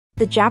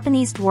The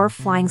Japanese dwarf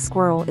flying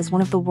squirrel is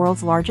one of the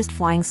world's largest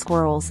flying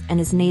squirrels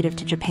and is native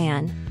to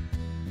Japan.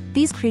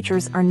 These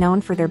creatures are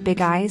known for their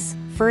big eyes,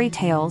 furry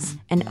tails,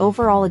 and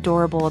overall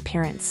adorable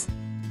appearance.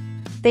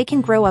 They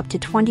can grow up to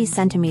 20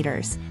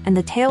 centimeters, and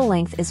the tail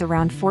length is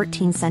around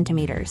 14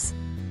 centimeters.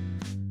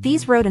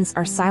 These rodents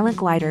are silent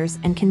gliders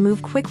and can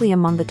move quickly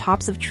among the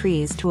tops of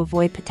trees to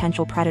avoid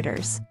potential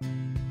predators.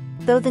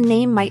 Though the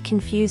name might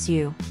confuse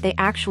you, they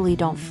actually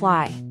don't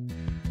fly.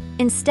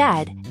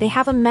 Instead, they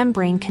have a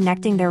membrane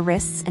connecting their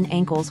wrists and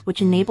ankles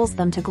which enables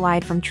them to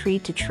glide from tree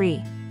to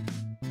tree.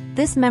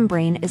 This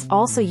membrane is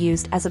also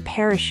used as a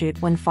parachute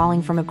when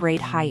falling from a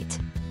great height.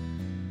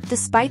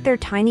 Despite their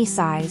tiny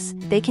size,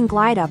 they can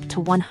glide up to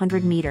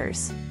 100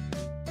 meters.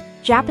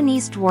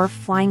 Japanese dwarf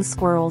flying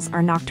squirrels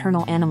are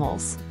nocturnal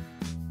animals.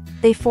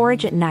 They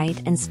forage at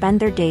night and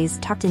spend their days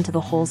tucked into the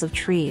holes of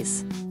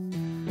trees.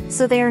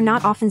 So they are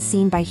not often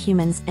seen by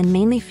humans and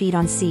mainly feed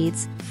on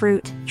seeds,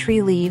 fruit,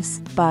 tree leaves,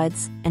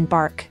 buds, and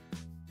bark.